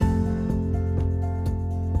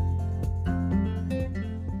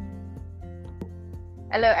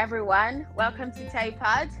Hello, everyone. Welcome to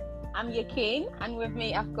Taypod. I'm Yakin, and with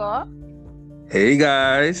me, I've got. Hey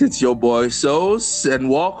guys, it's your boy Sos, and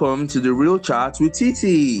welcome to the Real Chat with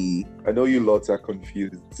TT. I know you lots are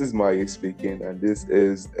confused. This is Maya speaking, and this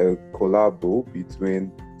is a collabo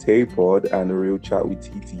between Taypod and Real Chat with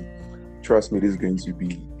TT. Trust me, this is going to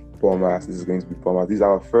be bomb-ass. This is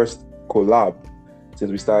our first collab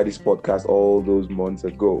since we started this podcast all those months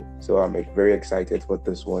ago. So I'm very excited for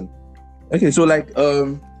this one. Okay, so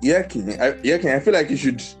Yakin, I feel like you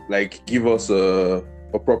should give us a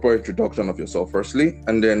proper introduction of yourself firstly,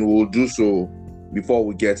 and then we'll do so before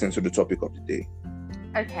we get into the topic of the day.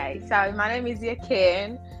 Okay, so my name is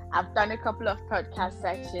Yakin. I've done a couple of podcast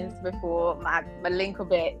sections before. My link will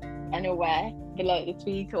be anywhere below the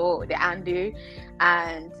tweet or the undo.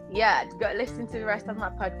 And yeah, go listen to the rest of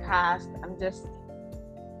my podcast. I'm just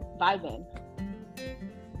vibing.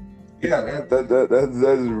 Yeah, that's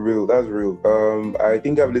real. That's real. I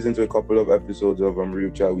think I've listened to a couple of episodes of Real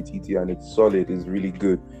Chat with TT, and it's solid. It's really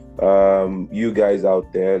good. You guys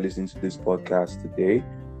out there listening to this podcast today,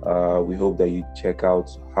 we hope that you check out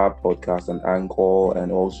her podcast on Anchor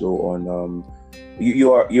and also on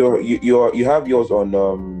you have yours on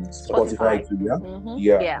Spotify too, yeah? Mm-hmm.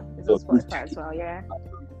 Yeah, it's on Spotify as well. Yeah.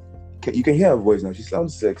 You can hear her voice now. She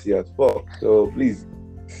sounds sexy as fuck. So please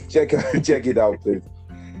check it out, please.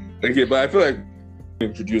 Okay, but I feel like we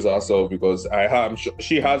introduce ourselves because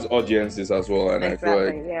she has audiences as well, and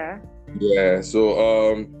exactly, I feel like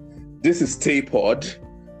So this is Taypod.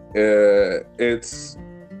 It's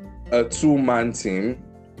a two-man team,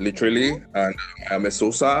 literally, and I'm a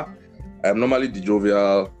Sosa. I'm normally the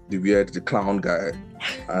jovial, the weird, the clown guy,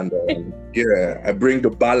 and I bring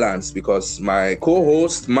the balance because my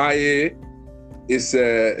co-host Maya is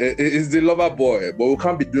the lover boy, but we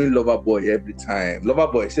can't be doing lover boy every time. Lover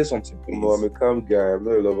boy, say something, please. I'm a calm guy. I'm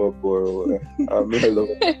not a lover boy. I'm not a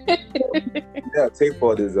lover boy. Yeah,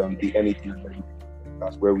 Taypod is the anything.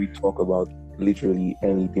 That's where we talk about literally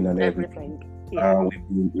anything and everything. Yeah.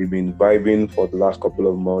 We've been vibing for the last couple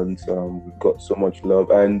of months. We've got so much love,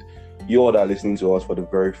 and you all that are listening to us for the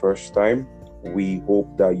very first time, we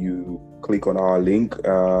hope that you click on our link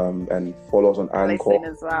and follow us on Anchor Listen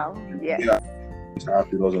as well. Yeah.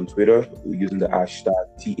 Interact with us on Twitter using the hashtag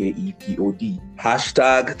TAEPOD.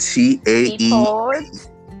 Hashtag TAEPOD.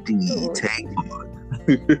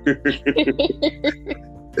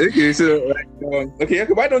 Okay,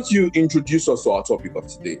 so why don't you introduce us to our topic of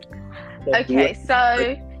today? Okay, so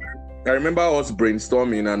I remember us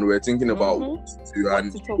brainstorming and we were thinking about what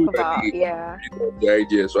to talk about. Yeah, the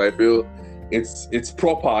idea. So I feel it's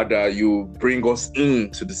proper that you bring us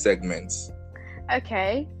into the segments.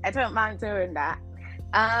 Okay, I don't mind doing that.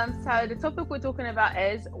 So the topic we're talking about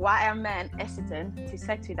is why are men hesitant to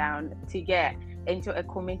settle down to get into a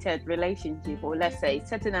committed relationship, or let's say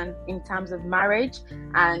settle down in terms of marriage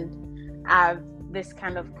and have this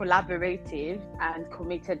kind of collaborative and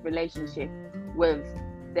committed relationship with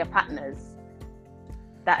their partners.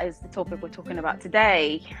 That is the topic we're talking about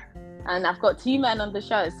today. And I've got two men on the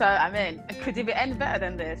show, so I mean, could it be any better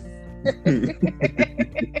than this?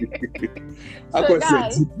 So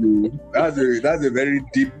guys, that's a very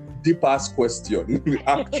deep ass question.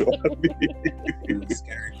 Actually,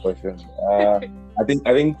 scary question. I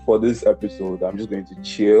think for this episode, I'm just going to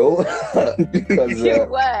chill because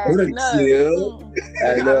I'm going to chill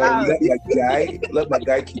and let my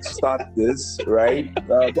guy kickstart this, right?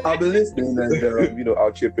 But I'll be listening and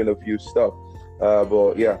I'll chip in a few stuff.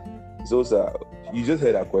 But yeah, Zosa, you just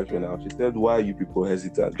heard that question now. She said, "Why are you people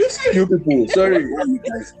hesitant?" You people, sorry,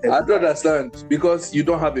 I don't understand because you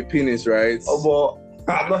don't have a penis, right? Oh,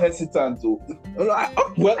 but I'm not hesitant to. I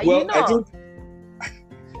think.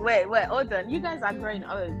 Wait, hold on. You guys are growing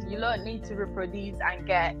old. You don't need to reproduce and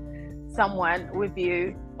get someone with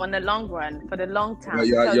you on the long run, for the long time.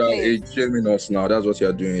 You're age shaming us now. That's what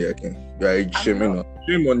you're doing, Yakin. You're age shaming us.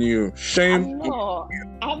 Shame on you. Shame.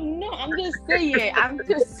 I'm not. I'm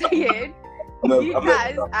just saying. No, you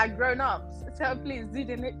guys are grown ups. So please do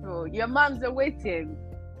the needful. Your moms are waiting.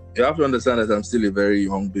 You have to understand that I'm still a very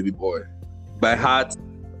young baby boy. By heart,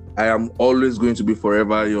 I am always going to be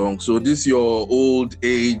forever young. So this your old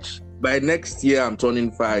age. By next year, I'm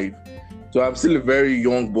turning 5. So I'm still a very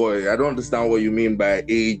young boy. I don't understand what you mean by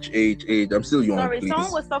age. I'm still young. Sorry, please.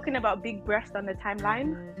 Someone was talking about big breast on the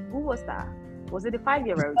timeline. Who was that? Was it the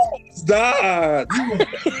 5-year-old? What's that?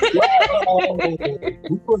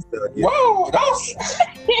 Who was that? Yeah. Wow, This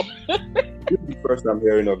is the first I'm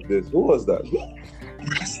hearing of this. Who was that?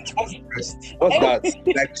 What's that?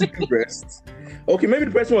 Like chicken breast? Okay, maybe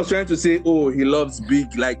the person was trying to say, oh, he loves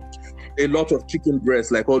big, like a lot of chicken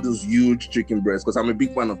breasts, like all those huge chicken breasts, because I'm a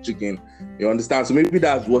big fan of chicken. You understand? So maybe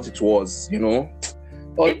that's what it was, you know.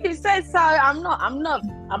 If you say so, I'm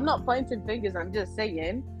not pointing fingers. I'm just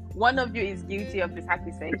saying one of you is guilty of this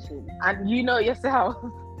accusation, and you know yourself.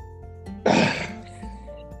 So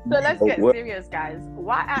let's get serious, guys.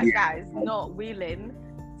 Why are guys not willing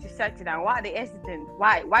to settle down? Why are they hesitant?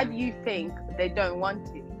 Why do you think they don't want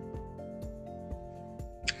to?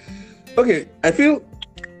 Okay, I feel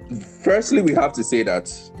firstly we have to say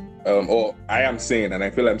that, or I am saying, and I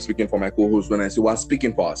feel I'm speaking for my co-host when I say we're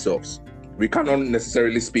speaking for ourselves. We cannot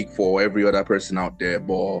necessarily speak for every other person out there,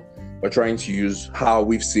 but we're trying to use how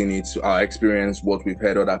we've seen it, our experience, what we've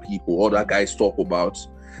heard other people, other guys talk about,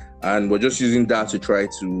 and we're just using that to try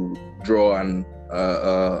to draw an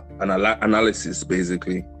analysis,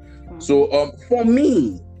 basically. So for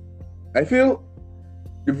me, I feel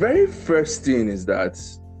the very first thing is that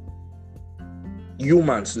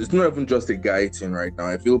humans, it's not even just a guy thing right now.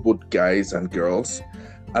 I feel both guys and girls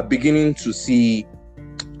are beginning to see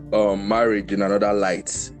marriage in another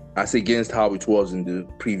light as against how it was in the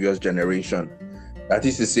previous generation. That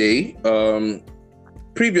is to say,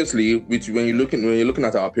 previously, when you're looking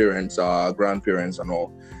at our parents, our grandparents, and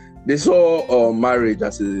all, they saw marriage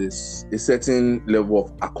as a certain level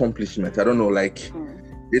of accomplishment. I don't know, like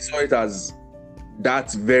they saw it as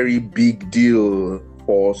that very big deal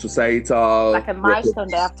for societal, like a milestone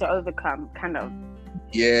they have to overcome, kind of.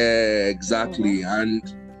 Yeah, exactly.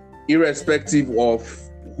 And irrespective of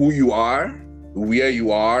who you are, where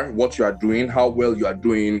you are, what you are doing, how well you are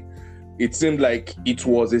doing, it seemed like it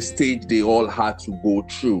was a stage they all had to go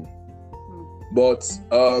through. But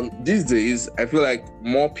these days, I feel like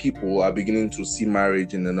more people are beginning to see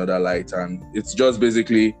marriage in another light, and it's just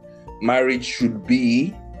basically marriage should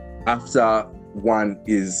be after one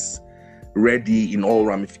is ready in all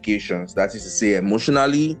ramifications. That is to say,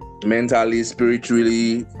 emotionally, mentally,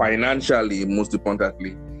 spiritually, financially, most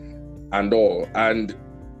importantly, and all. And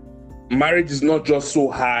marriage is not just so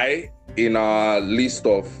high in our list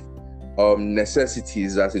of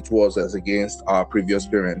necessities as it was as against our previous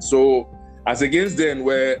parents. So as against then,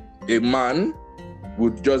 where a man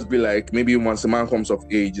would just be like, maybe once a man comes of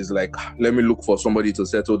age, is like, let me look for somebody to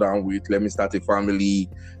settle down with, let me start a family,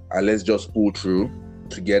 and let's just pull through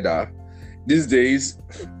together. These days,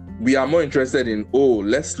 we are more interested in,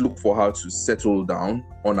 let's look for how to settle down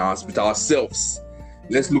on with ourselves.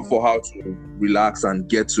 Let's look for how to relax and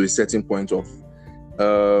get to a certain point of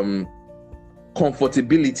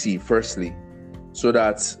comfortability, firstly, so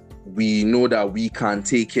that we know that we can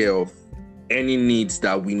take care of any needs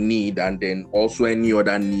that we need, and then also any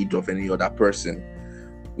other need of any other person.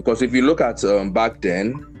 Because if you look at back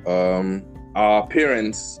then, our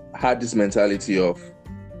parents had this mentality of,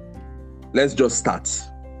 let's just start.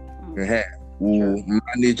 We'll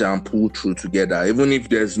manage and pull through together. Even if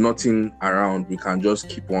there's nothing around, we can just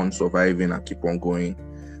keep on surviving and keep on going.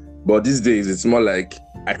 But these days, it's more like,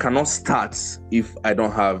 I cannot start if I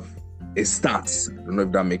don't have a start. I don't know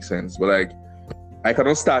if that makes sense, but like, I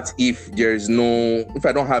cannot start if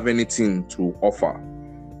I don't have anything to offer.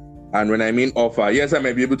 And when I mean offer, yes, I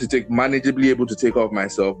might be manageably able to take off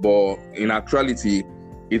myself, but in actuality,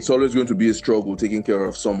 it's always going to be a struggle taking care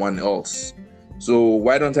of someone else. So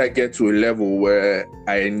why don't I get to a level where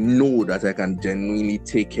I know that I can genuinely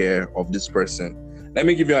take care of this person? Let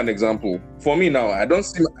me give you an example. For me now,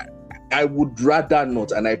 I would rather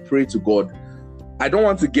not, and I pray to God, I don't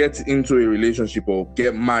want to get into a relationship or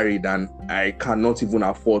get married and I cannot even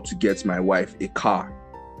afford to get my wife a car.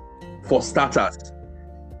 For starters,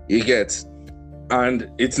 you get. And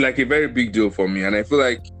it's like a very big deal for me. And I feel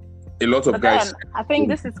like a lot of guys... I think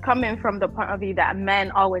this is coming from the point of view that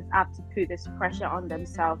men always have to put this pressure on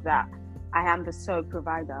themselves that I am the sole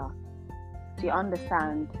provider. Do you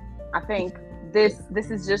understand? I think this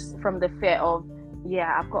is just from the fear of,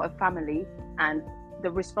 I've got a family, and the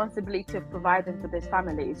responsibility of providing for this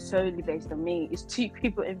family is solely based on me. It's two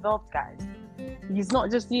people involved, guys. It's not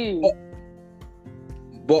just you.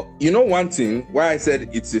 But you know one thing, why I said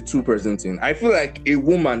it's a two-person thing, I feel like a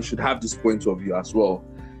woman should have this point of view as well.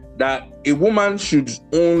 That a woman should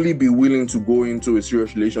only be willing to go into a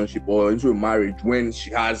serious relationship or into a marriage when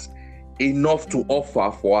she has enough to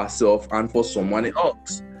offer for herself and for someone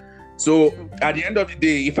else. So at the end of the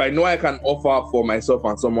day, if I know I can offer for myself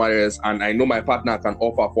and someone else, and I know my partner can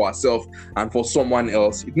offer for herself and for someone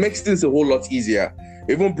else, it makes things a whole lot easier.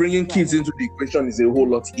 Even bringing kids into the equation is a whole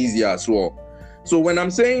lot easier as well. So when I'm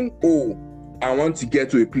saying, I want to get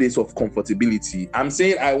to a place of comfortability, I'm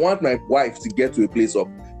saying I want my wife to get to a place of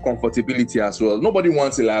comfortability as well. Nobody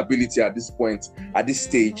wants a liability at this point, at this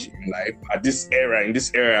stage in life, in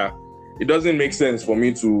this era. it doesn't make sense for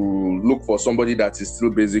me to look for somebody that is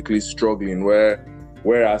still basically struggling.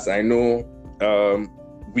 Whereas I know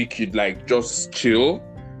we could like just chill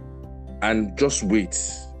and just wait.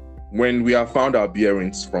 When we have found our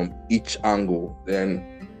bearings from each angle,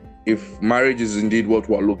 then if marriage is indeed what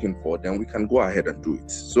we're looking for, then we can go ahead and do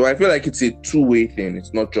it. So I feel like it's a two-way thing.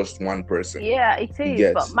 It's not just one person. Yeah, it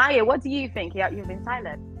is. But Maya, what do you think? You've been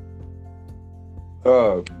silent.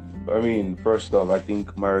 I mean, first off, I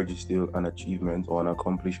think marriage is still an achievement or an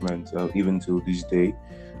accomplishment, even till this day.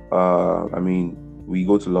 I mean, we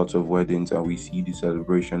go to lots of weddings and we see the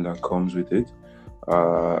celebration that comes with it.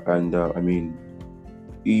 I mean,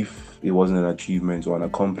 if it wasn't an achievement or an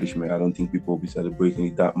accomplishment, I don't think people will be celebrating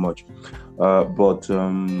it that much. But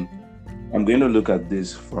I'm going to look at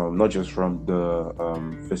this from not just from the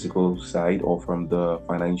physical side or from the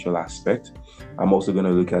financial aspect. I'm also going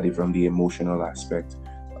to look at it from the emotional aspect.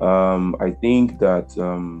 I think that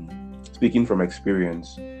speaking from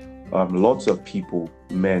experience, lots of people,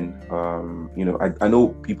 men, I know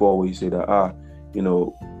people always say that,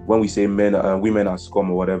 when we say women are scum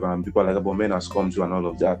or whatever, and people are like, but men are scum too and all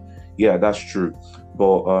of that. Yeah, that's true.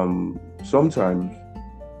 But sometimes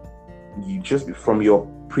you just from your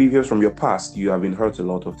past, you have been hurt a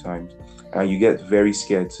lot of times, and you get very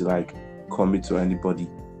scared to like commit to anybody.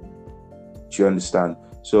 Do you understand?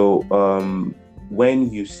 So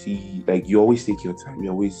when you see, like, you always take your time, you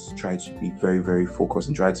always try to be very, very focused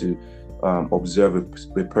and try to observe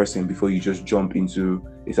a person before you just jump into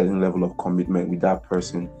a certain level of commitment with that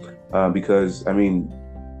person. Because, I mean,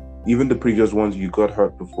 even the previous ones you got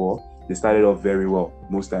hurt before, they started off very well.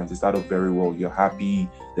 Most times they start off very well. You're happy,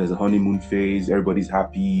 there's a honeymoon phase, everybody's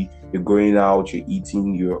happy, you're going out, you're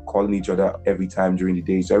eating, you're calling each other every time during the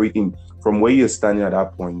day. So everything from where you're standing at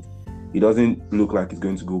that point, it doesn't look like it's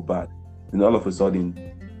going to go bad. And all of a sudden,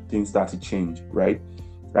 things start to change, right?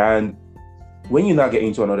 And when you now get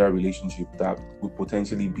into another relationship that would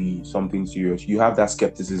potentially be something serious, you have that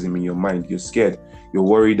skepticism in your mind. You're scared. You're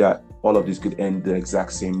worried that all of this could end the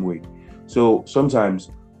exact same way. So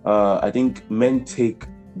sometimes I think men take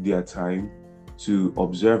their time to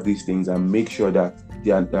observe these things and make sure that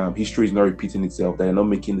their history is not repeating itself, that they're not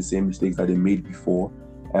making the same mistakes that they made before.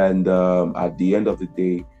 And at the end of the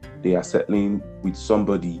day, they are settling with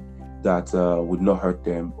somebody that would not hurt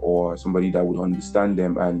them, or somebody that would understand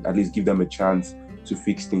them and at least give them a chance to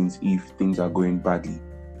fix things if things are going badly.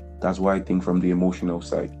 That's why I think from the emotional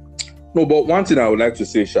side. No, but one thing I would like to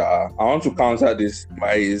say, Sha, I want to counter this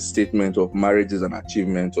my statement of marriage is an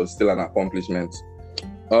achievement or still an accomplishment.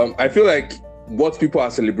 I feel like what people are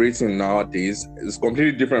celebrating nowadays is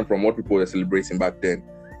completely different from what people were celebrating back then.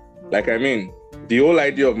 Like, I mean, the whole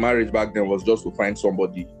idea of marriage back then was just to find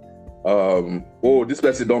somebody. This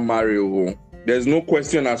person don't marry. There's no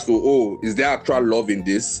question as to, is there actual love in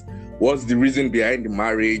this? What's the reason behind the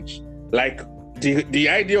marriage? Like, the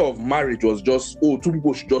idea of marriage was just, two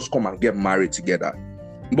people should just come and get married together.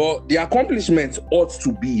 But the accomplishment ought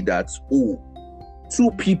to be that,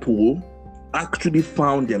 two people actually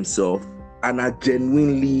found themselves and are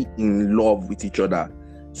genuinely in love with each other,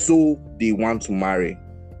 so they want to marry.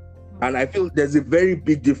 And I feel there's a very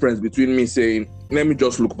big difference between me saying, let me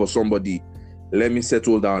just look for somebody, let me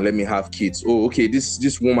settle down, let me have kids. Okay,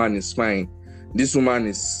 this woman is fine. This woman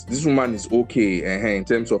is okay in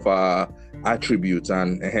terms of her attributes,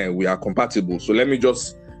 and we are compatible. So let me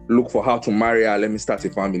just look for how to marry her. Let me start a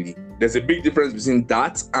family. There's a big difference between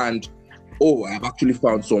that and I've actually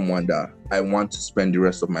found someone that I want to spend the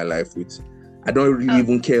rest of my life with. I don't really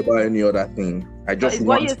even care about any other thing. I just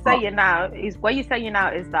want. What you're saying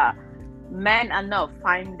now is that men are not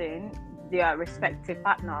finding their respective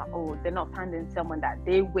partner, or they're not finding someone that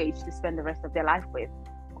they wish to spend the rest of their life with.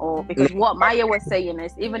 Or because what Maya was saying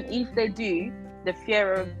is, even if they do, the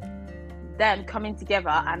fear of them coming together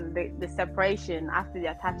and the separation after the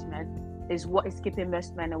attachment is what is keeping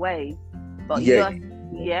most men away. But yeah.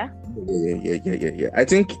 I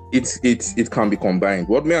think it can be combined.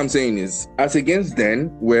 What I'm saying is, as against then,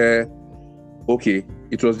 where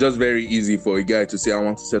it was just very easy for a guy to say I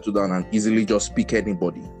want to settle down and easily just pick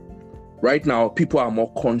anybody. Right now, people are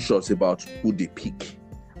more conscious about who they pick.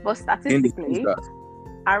 But statistically,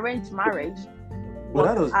 arranged marriage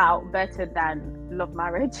works out better than love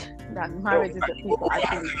marriage. Than marriage is the people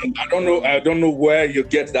actually. I don't know where you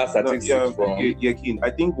get that statistic from.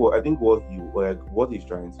 I think what he's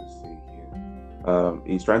trying to say here,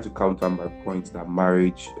 he's trying to counter my point that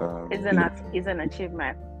marriage is an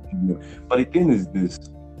achievement. But the thing is this: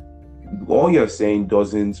 all you're saying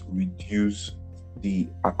doesn't reduce the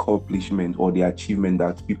accomplishment or the achievement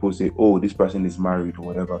that people say, this person is married or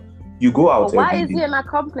whatever. You go out. But why is it an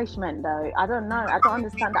accomplishment though? I don't know. I don't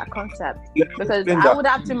understand that concept. Because I would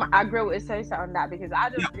have to agree with Sosa on that, because I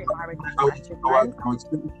don't get married to I'll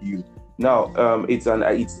explain to you. Now, it's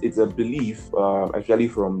a belief, actually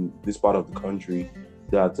from this part of the country,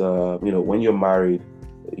 that when you're married,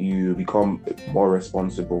 you become more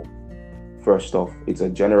responsible. First off, it's a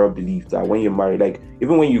general belief that when you're married, like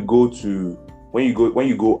even when you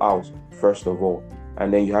go out, first of all,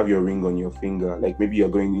 and then you have your ring on your finger, like maybe you're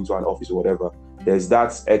going into an office or whatever, there's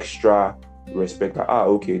that extra respect that,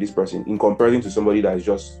 okay, this person, in comparison to somebody that's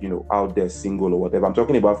just out there single or whatever. I'm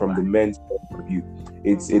talking about from the men's point of view.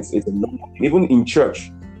 It's even in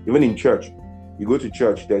church, you go to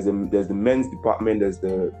church, there's the men's department, there's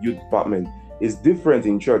the youth department. It's different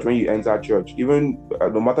in church when you enter church, even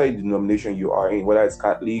no matter the denomination you are in, whether it's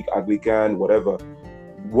Catholic, Anglican, whatever.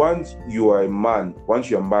 Once you are a man, once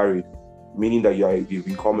you're married, meaning that you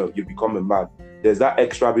become a man, there's that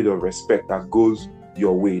extra bit of respect that goes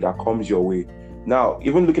your way, that comes your way. Now,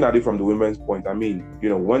 even looking at it from the women's point, I mean,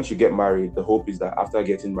 once you get married, the hope is that after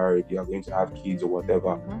getting married, you are going to have kids or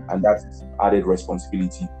whatever, and that's added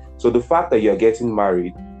responsibility. So the fact that you're getting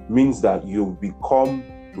married means that you become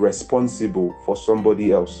responsible for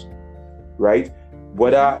somebody else, right?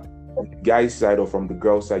 Whether on the guy's side or from the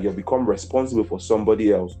girl's side, you become responsible for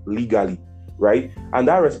somebody else legally, right? And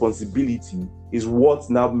that responsibility is what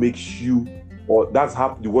now makes you, or that's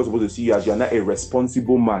how the world's supposed to see you as, you're not a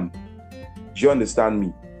responsible man. Do you understand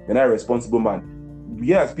me? You're not a responsible man.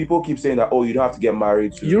 Yes, people keep saying that, you don't have to get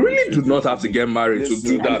married. You really do not have to get married to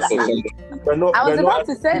do that for somebody. I was about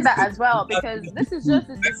to say that as well, because this is just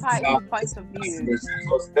a society point of view.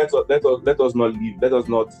 Let us not leave. Let us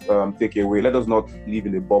not take away. Let us not live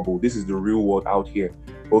in a bubble. This is the real world out here.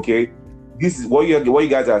 Okay, this is what you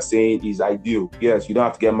guys are saying is ideal. Yes, you don't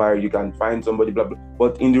have to get married. You can find somebody, blah blah.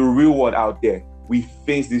 But in the real world out there, we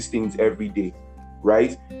face these things every day,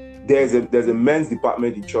 right? There's a men's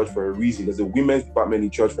department in church for a reason. There's a women's department in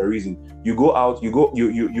church for a reason. You go out, you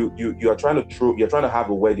are trying to have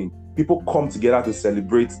a wedding. People come together to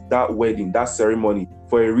celebrate that wedding, that ceremony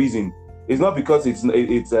for a reason. It's not because it's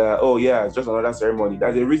just another ceremony.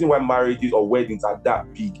 There's a reason why marriages or weddings are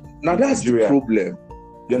that big. Now that's the problem.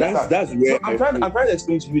 That's where I'm trying to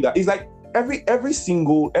explain to you that it's like every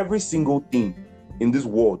single thing in this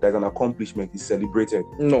world that's an accomplishment is celebrated.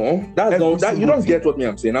 No, that's not that. You don't get what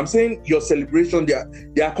I'm saying. I'm saying your celebration,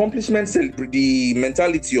 the accomplishment, the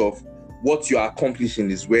mentality of what you're accomplishing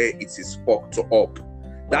is where it is fucked up.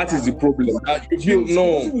 That is the problem.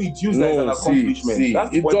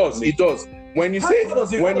 It does. When you're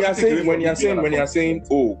saying,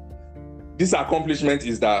 this accomplishment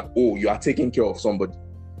is that, you are taking care of somebody.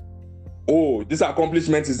 This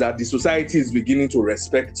accomplishment is that the society is beginning to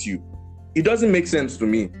respect you. It doesn't make sense to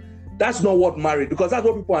me. That's not what marriage, because that's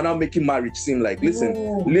what people are now making marriage seem like. Listen,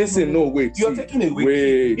 wait. You're taking it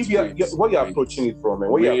away. What you're approaching it from,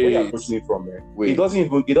 it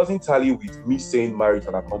doesn't tally with me saying marriage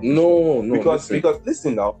an accomplishment. No. Because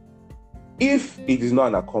listen now, if it is not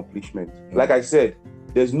an accomplishment, like I said,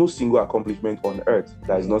 there's no single accomplishment on earth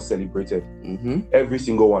that is not celebrated. Every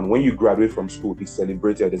single one. When you graduate from school, it's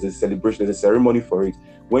celebrated. There's a celebration. There's a ceremony for it.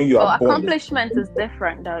 When you are born, accomplishment is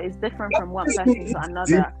different though. It's different from one person to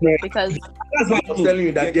another. Because that's why I'm telling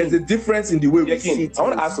you that there's a difference in the way we see it. I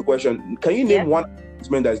want to ask a question. Can you name one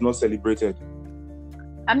accomplishment that is not celebrated?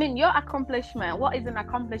 I mean, your accomplishment, what is an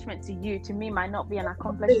accomplishment to you, to me, might not be an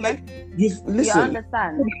accomplishment. Listen. You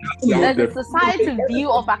understand? There's a society view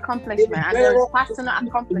of accomplishment, and there's personal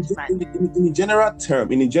accomplishment. In the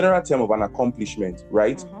general term of an accomplishment,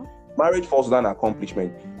 right? Marriage falls under an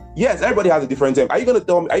accomplishment. Yes, everybody has a different term. Are you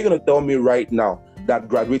gonna tell me right now that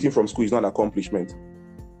graduating from school is not an accomplishment?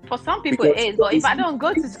 For some people it is, but if I don't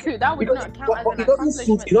go to school, that would not count as an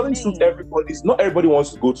accomplishment. It doesn't suit everybody. Not everybody wants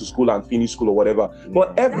to go to school and finish school or whatever.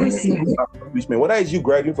 But every single accomplishment, whether it's you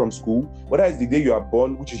graduating from school, whether it's the day you are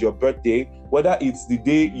born, which is your birthday, whether it's the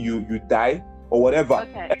day you die or whatever.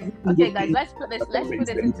 Okay, guys, let's put this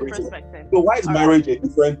into perspective. So why is marriage a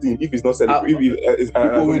different thing if it's not celebrated?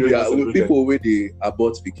 People where they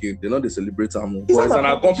abort speaking, they're not the celebrate them. It's an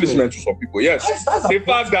accomplishment to some people. Yes, the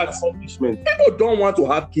fact that people don't want to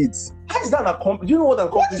have kids. How is that an accomplishment? Do you know what an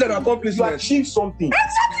accomplishment is? You achieve something.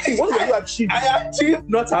 Exactly. What do you achieve? I achieved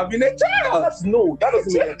not having a child. That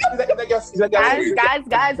doesn't mean it.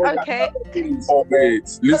 Guys, okay.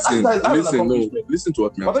 Wait, listen to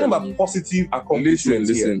what I'm talking about. Positive accomplishment.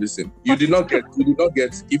 Listen. You did not get.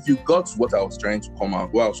 If you got what I was trying to come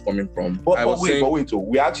out, where I was coming from. But wait. So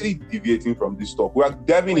we're actually deviating from this talk. We are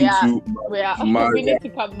delving into. We need to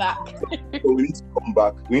come back. We need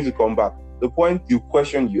to come back. the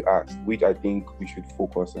question you asked, which I think we should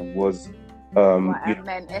focus on, was why are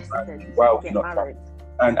men hesitant to get married?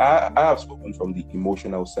 And I have spoken from the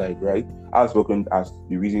emotional side, right? I've spoken as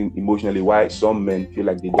the reason emotionally why some men feel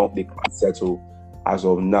like they can't settle as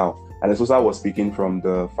of now. And Esosa was speaking from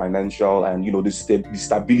the financial and, you know, the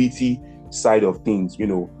stability side of things. You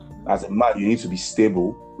know, as a man, you need to be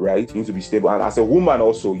stable, right? You need to be stable. And as a woman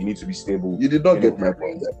also, you need to be stable. You did not get my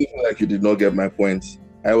point. I feel like you did not get my point.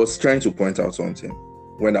 I was trying to point out something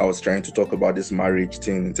when I was trying to talk about this marriage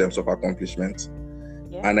thing in terms of accomplishment.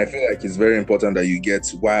 Yeah. And I feel like it's very important that you get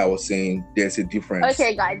why I was saying there's a difference.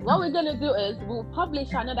 Okay, guys, what we're going to do is we'll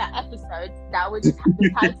publish another episode that will just have the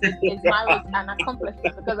title is Marriage and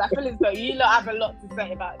Accomplishment, because I feel as though you lot have a lot to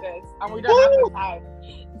say about this and we don't have the time.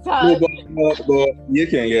 So, but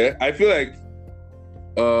I feel like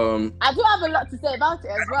I do have a lot to say about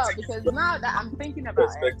it as well, because now that I'm thinking about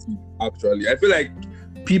it. Actually, I feel like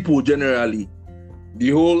people generally, the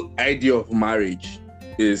whole idea of marriage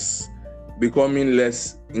is becoming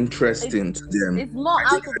less interesting to them. It's more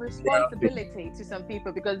out of responsibility to some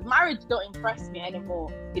people, because marriage don't impress me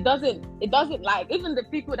anymore. It doesn't like, even the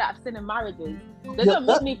people that I've seen in marriages, they don't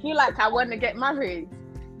make me feel like I want to get married.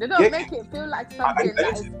 They don't make it feel like something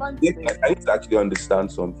that is fun to do. I need to actually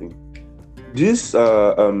understand something. This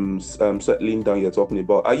settling down you're talking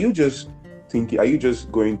about, are you just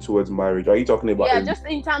going towards marriage? Are you talking about just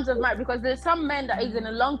in terms of marriage? Because there's some men that is in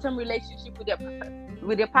a long-term relationship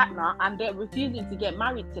with their partner and they're refusing to get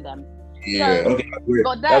married to them. Yeah. So, okay,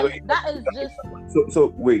 but that is just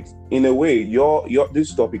so wait, in a way your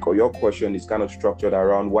this topic or your question is kind of structured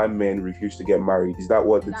around why men refuse to get married. Is that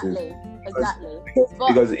what it is? Exactly.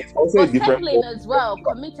 Because it's also a different as well,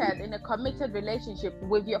 in a committed relationship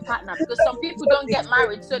with your partner, because some people don't get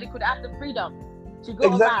married so they could have the freedom to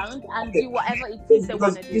go around and do whatever it is they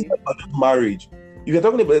want to do. Marriage. If you're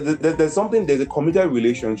talking about there's a committed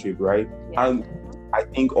relationship, right? Yeah. And I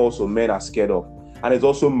think also men are scared of. And it's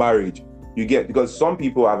also marriage. You get, because some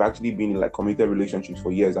people have actually been in like committed relationships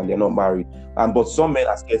for years and they're not married. But some men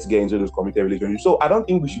are scared to get into those committed relationships. So I don't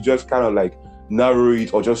think we should just kind of like narrow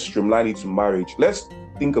it or just streamline it to marriage. Let's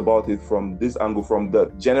think about it from this angle, from the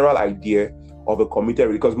general idea of a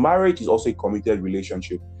committed, because marriage is also a committed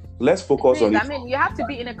relationship. Let's focus on it. I mean, you have to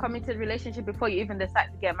be in a committed relationship before you even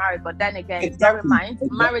decide to get married. But then again, bear in mind,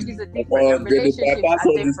 marriage is a different relationship.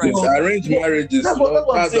 Arranged marriage is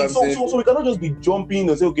so we cannot just be jumping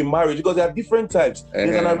and say, okay, marriage, because there are different types.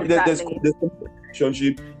 There's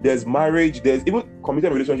relationship, there's marriage, there's even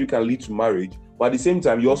committed relationship can lead to marriage. But at the same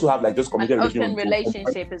time, you also have like just committed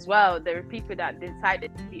relationship as well. There are people that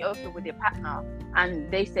decided to be open with their partner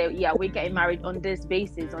and they say, yeah, we're getting married on this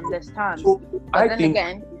basis, on this time. But then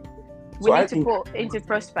again, we need to put into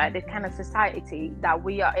perspective the kind of society that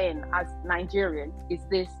we are in as Nigerians. Is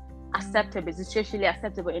this acceptable? Is it socially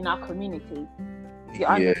acceptable in our community? You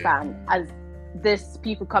understand? As this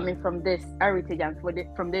people coming from this heritage and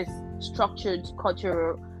from this structured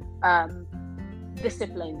cultural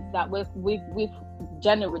disciplines that we've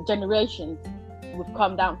generations we've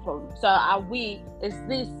come down from. So is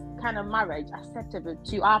this kind of marriage acceptable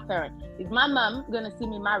to our parents? Is my mom gonna see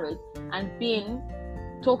me married and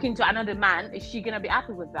talking to another man, is she gonna be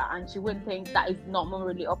happy with that? And she wouldn't think that is not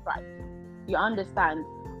morally upright. You understand?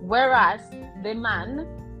 Whereas the man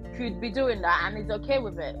could be doing that and is okay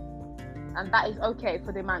with it, and that is okay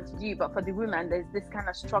for the man to do. But for the woman, there's this kind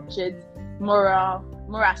of structured moral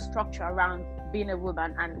structure around being a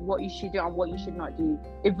woman and what you should do and what you should not do,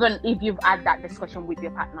 even if you've had that discussion with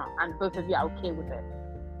your partner and both of you are okay with it.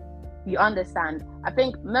 You understand? I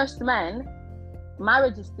think most men,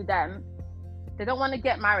 marriages to them, they don't want to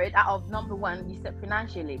get married out of, number one, you said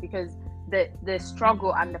financially, because the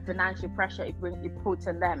struggle and the financial pressure it puts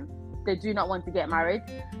on them. They do not want to get married.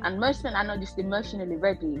 And most men are not just emotionally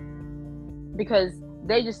ready, because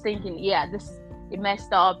they're just thinking, it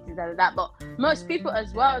messed up, that. But most people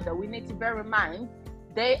as well, though, we need to bear in mind,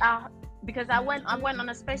 they are, because I went on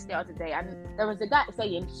a space the other day and there was a guy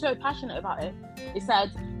saying, so passionate about it. He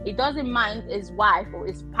said he doesn't mind his wife or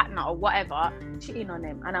his partner or whatever cheating on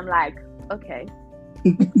him. And I'm like, okay.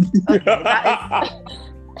 That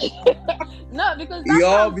is... No, because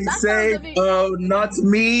y'all be safe. Oh, not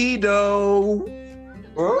me though.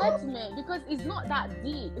 Because it's not that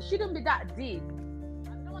deep. It shouldn't be that deep.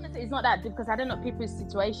 It's not that deep because I don't know people's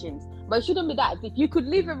situations, but it shouldn't be that deep. You could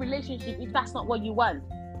leave a relationship if that's not what you want.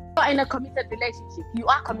 You're in a committed relationship, you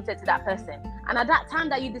are committed to that person, and at that time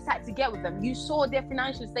that you decide to get with them, you saw their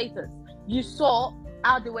financial status, you saw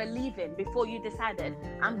how they were living before you decided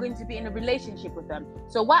I'm going to be in a relationship with them.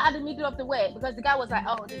 So why at the middle of the way? Because the guy was like,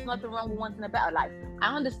 oh, there's nothing wrong with wanting a better life.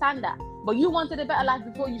 I understand that. But you wanted a better life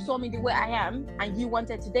before you saw me the way I am, and you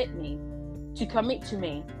wanted to date me, to commit to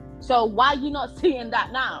me. So why are you not seeing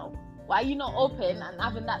that now? Why are you not open and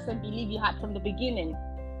having that same belief you had from the beginning?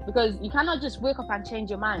 Because you cannot just wake up and change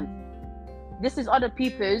your mind. This is other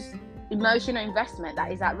people's emotional investment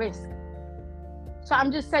that is at risk. So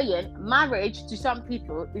I'm just saying, marriage to some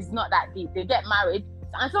people is not that deep. They get married,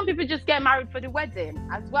 and some people just get married for the wedding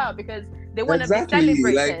as well because they want to be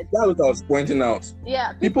celebrated. Like that's what I was pointing out.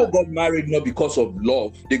 Yeah, people got married not because of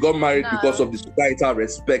love. They got married because of the societal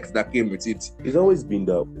respect that came with it. It's always been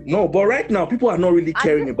that way. No, but right now people are not really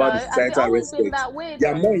caring about the societal respect. They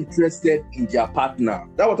are more interested in their partner.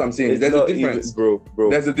 That's what I'm saying. There's a difference, bro.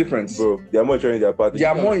 There's a difference, bro. They are more interested in their partner. They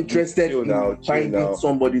are more interested in finding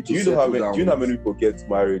somebody to settle down. Do you know how many people get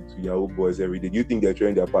married to Yahoo boys every day? Do you think they're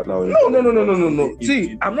training their partner? No.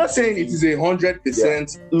 See, I'm not saying it is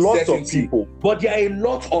 100%. Lots of people, but there are a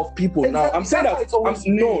lot of people now. I'm saying that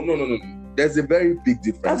no. There's a very big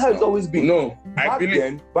difference. That's how it's always been. No, back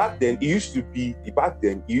then it used to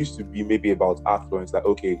be maybe about affluence, like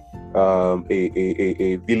okay,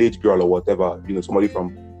 a village girl or whatever, somebody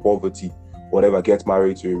from poverty, whatever, gets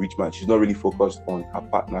married to a rich man. She's not really focused on her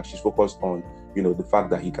partner. She's focused on the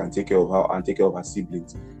fact that he can take care of her and take care of her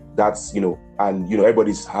siblings. That's and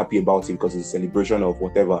everybody's happy about it because it's a celebration of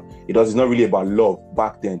whatever. It's not really about love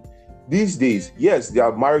back then. These days, yes, there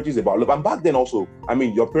are marriages about love, and back then also, I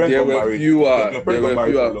mean, your parents got married. Your parents got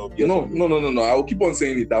married for love. Yes, no. I will keep on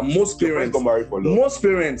saying it that most parents got married for love. Most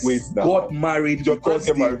parents got married because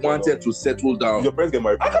they wanted to settle down. Your parents get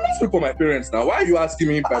married. I cannot speak for my parents now. Why are you asking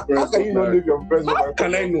me if my parents? How can you not live your parents? How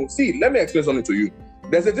can I know? See, let me explain something to you.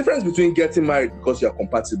 There's a difference between getting married because you're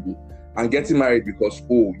compatible and getting married because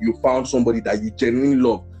you found somebody that you genuinely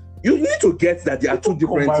love. You need to get that there are two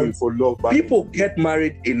different things. For love, people get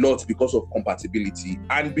married a lot because of compatibility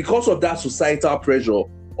and because of that societal pressure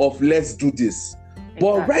of let's do this. Exactly.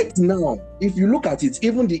 But right now, if you look at it,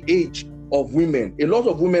 even the age of women, a lot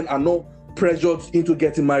of women are not pressured into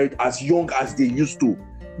getting married as young as they used to.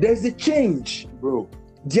 There's a change, bro.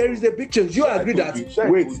 There is a big change. You agree that?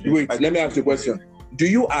 Wait. Let me ask you a question. Do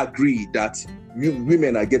you agree that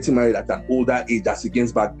women are getting married at an older age as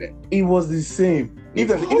against back then? It was the same. If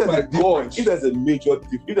there's a major difference, it's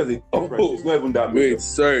not even that major. Wait,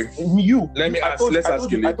 sorry. Let's ask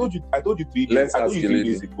you. I told you 3 days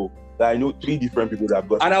ago that I know 3 different people that have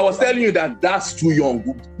got. And I was telling you that that's too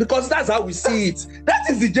young because that's how we see it. That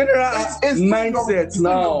is the general mindset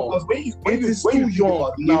now. It is too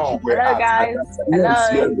young now. Hello, guys.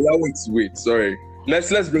 Hello. Wait. Sorry.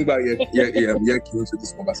 Let's bring back into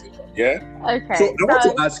this conversation. Yeah. Okay. So I want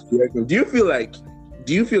to ask you, do you feel like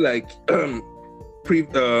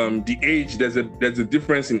the age there's a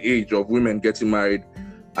difference in age of women getting married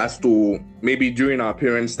as to maybe during our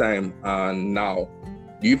parents' time and now?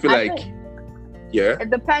 Do you feel it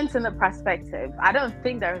depends on the perspective. I don't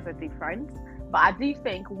think there is a difference, but I do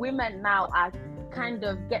think women now are kind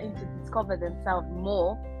of getting to discover themselves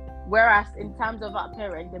more. Whereas in terms of our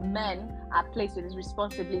parents, the men are placed with this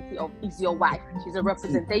responsibility of is your wife. She's a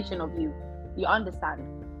representation of you. You understand?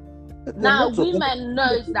 Now women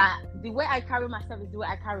knows that the way I carry myself is the way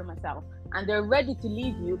I carry myself, and they're ready to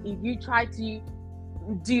leave you if you try to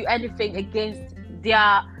do anything against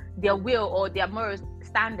their will or their moral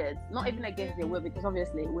standards. Not even against their will, because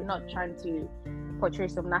obviously we're not trying to portray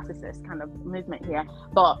some narcissist kind of movement here,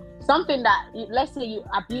 but something that, let's say you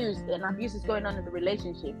abuse and abuse is going on in the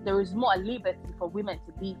relationship, there is more liberty for women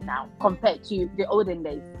to be now compared to the olden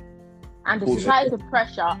days, and the societal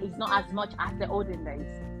pressure is not as much as the olden days.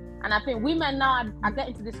 And I think women now are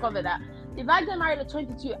getting to discover that if I get married at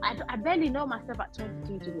 22, I barely know myself at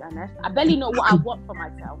 22, to be honest. I barely know what I want for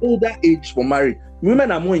myself. Older age for marriage.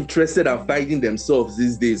 Women are more interested in finding themselves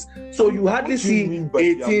these days. So you hardly see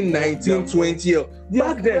 18, 19, 20 years.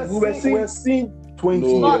 Back then, we were seeing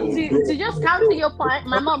 20. But to just counter your point,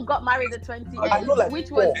 my mom got married at 28,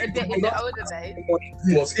 which was a bit in the older days.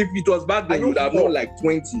 If it was back then, you would have known like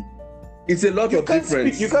 20. It's a lot of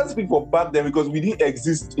difference. You can't speak for back then because we didn't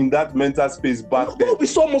exist in that mental space back then. No, we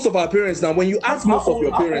saw most of our parents now. When you ask most of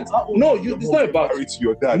your parents, it's not about married to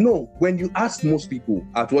your dad. No, when you ask most people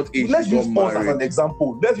at what age let's use us as an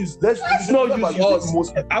example. Let's not use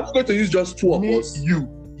us. I'm going to use just 2 of us. You,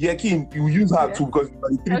 Yakin, you use her too because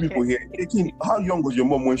there are 3 people here. Yakin, how young was your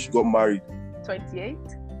mom when she got married? 28.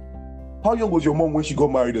 How young was your mom when she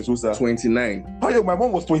got married as well, sir? 29. How young? My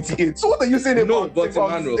mom was 28. So what are you saying about being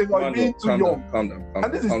too young? Calm down.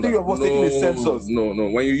 And this is 3 of us taking a census. No.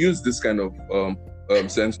 When you use this kind of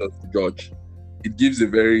census to judge, it gives a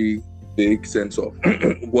very vague sense of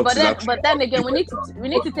what but is then, actually. but then again, we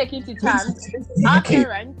need to take into account our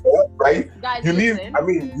parents, right? guys. You live. Listen, I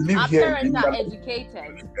mean, you live our here. parents are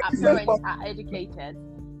educated. Our parents are educated.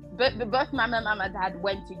 But both my mom and my dad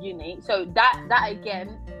went to uni, so that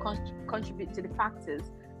again contributes to the factors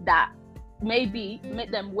that maybe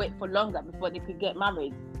make them wait for longer before they could get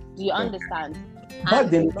married. Do you understand? Back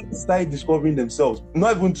then, they started discovering themselves.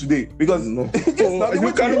 Not even today, because No.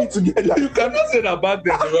 you cannot together. You cannot say that back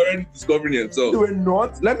then they were already discovering themselves. They were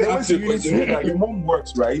not. Let me They ask you a went to uni question. together. Your mom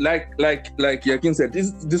works, right? Like Yakin said,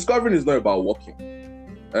 discovering is not about working.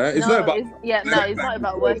 It's not about. It's not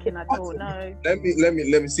about working at all. No. Let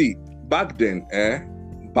me see. Back then,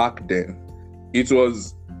 it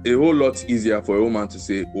was a whole lot easier for a woman to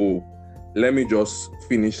say, "Oh, let me just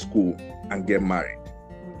finish school and get married."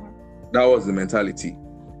 Mm-hmm. That was the mentality.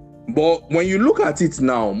 But when you look at it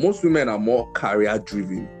now, most women are more career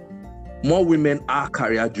driven. More women are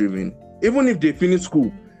career driven. Even if they finish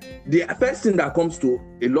school, the first thing that comes to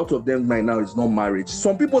a lot of them right now is not marriage.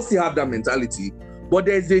 Some people still have that mentality, but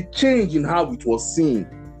there's a change in how it was seen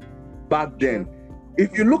back then.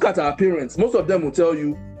 If you look at our parents, most of them will tell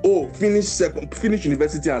you, "Oh, finish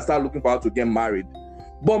university and start looking for how to get married."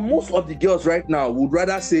 But most of the girls right now would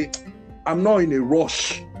rather say, "I'm not in a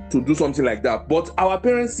rush to do something like that." But our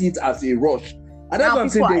parents see it as a rush. And that's what I'm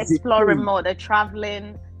saying. People are exploring more. They're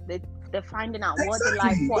traveling. They're finding out what they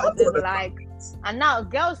like, what they like. And now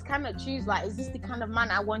girls cannot choose, like, is this the kind of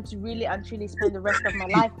man I want to really and truly spend the rest of my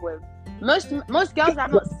life with? Most girls are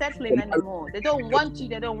not settling anymore. They don't want you.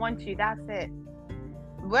 That's it.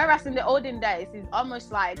 Whereas in the olden days, it's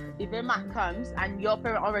almost like if a man comes and your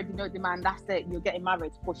parent already know the man, that's it, you're getting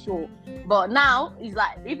married for sure. But now it's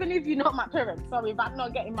like, even if you're not my parent, sorry, if I'm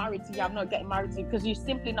not getting married to you, I'm not getting married to you because you're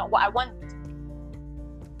simply not what I want.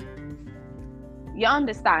 You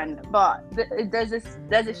understand? But there's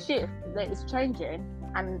a shift that is changing.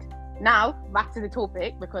 And now back to the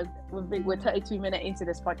topic, because we're 32 minutes into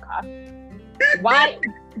this podcast. Why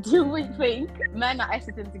do we think men are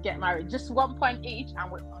hesitant to get married? Just 1 point each,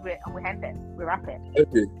 and we end it. We wrap it.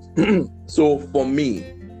 Okay. So for me,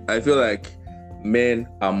 I feel like men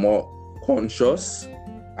are more conscious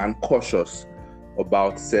and cautious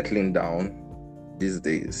about settling down these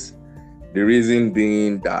days. The reason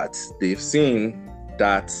being that they've seen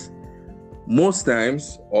that most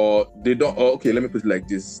times, or they don't. Okay, let me put it like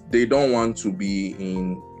this: they don't want to be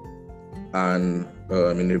in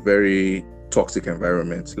a very toxic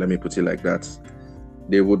environment. Let me put it like that.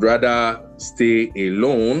 They would rather stay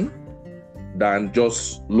alone than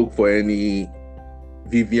just look for any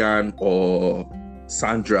Vivian or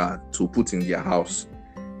Sandra to put in their house.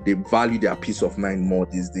 They value their peace of mind more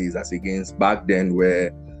these days, as against back then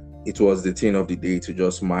where it was the thing of the day to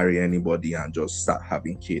just marry anybody and just start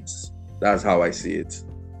having kids. That's how I see it.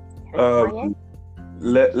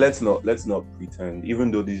 Let's not pretend,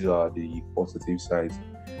 even though these are the positive sides.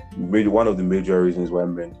 One of the major reasons why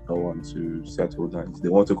men don't want to settle down is they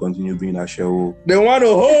want to continue being a shell. They want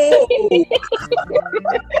to hold.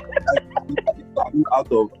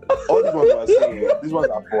 Out of all these ones I'm saying, these ones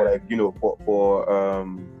are for, like, for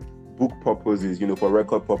book purposes, for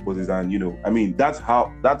record purposes, and I mean that's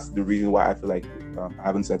the reason why I feel like I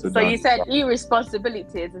haven't settled down. So you said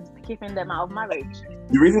irresponsibilities is keeping them out of marriage.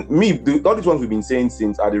 The reason all these ones we've been saying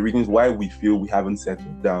since are the reasons why we feel we haven't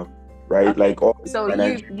settled down, right? Okay. Like all. So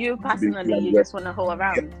you personally, you just want to hold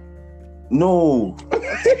around. No.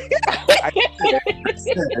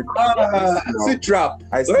 Trap.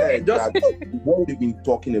 I said that what we've been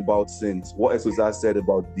talking about since, what Esosa said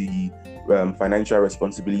about the financial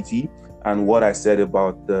responsibility, and what I said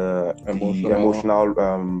about the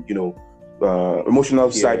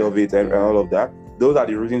emotional side of it and all of that. Those are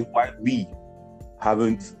the reasons why we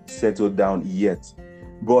haven't settled down yet.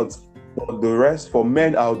 But for the rest, for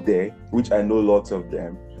men out there, which I know lots of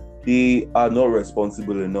them, they are not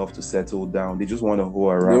responsible enough to settle down. They just want to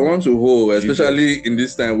hold around. They want to hold, especially in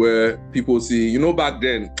this time where people see, back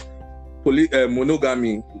then,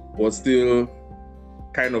 monogamy was still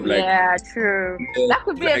kind of like... Yeah, true. That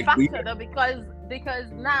could be a factor though,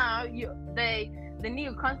 because now the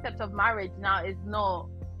new concept of marriage now is not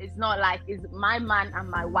like is my man and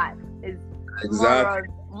my wife. Is exactly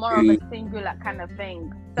more of a singular kind of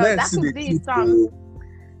thing. So that could be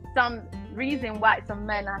some reason why some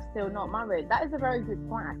men are still not married. That is a very good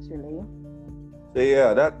point, actually. So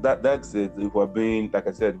yeah, that's it. If we're being, like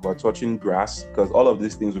I said, we're touching grass, because all of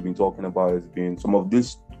these things we've been talking about has been, some of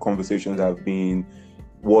these conversations have been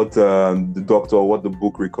what the doctor or what the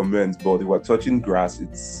book recommends, but if we're touching grass,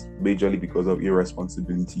 it's majorly because of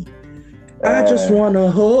irresponsibility. I just want to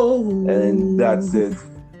hold. And that's it.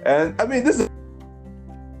 And I mean, this is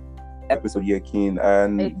episode here, Keen,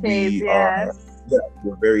 and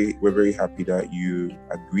we're very happy that you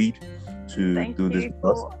agreed to do this with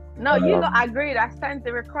us. No, you not agreed. I sent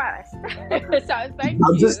the request. So thank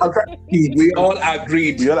you. We all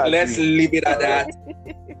agreed. Let's leave it at that.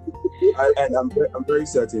 And I'm very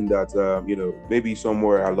certain that maybe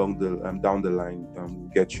somewhere along the down the line we'll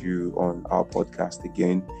get you on our podcast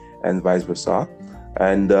again, and vice versa.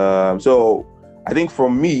 And so I think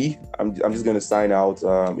from me, I'm just gonna sign out.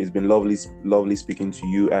 It's been lovely speaking to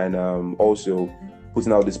you, and also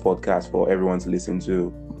putting out this podcast for everyone to listen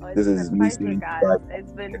to. This is me. It's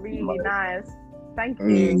been really nice. Thank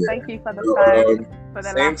you. Thank you for the time, for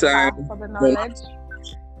the laughter, for the knowledge.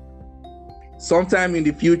 Sometime in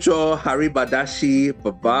the future, Hari Badashi.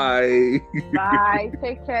 Bye-bye. Bye.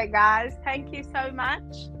 Take care, guys. Thank you so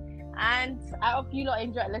much. And I hope you lot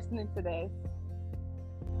enjoyed listening to this.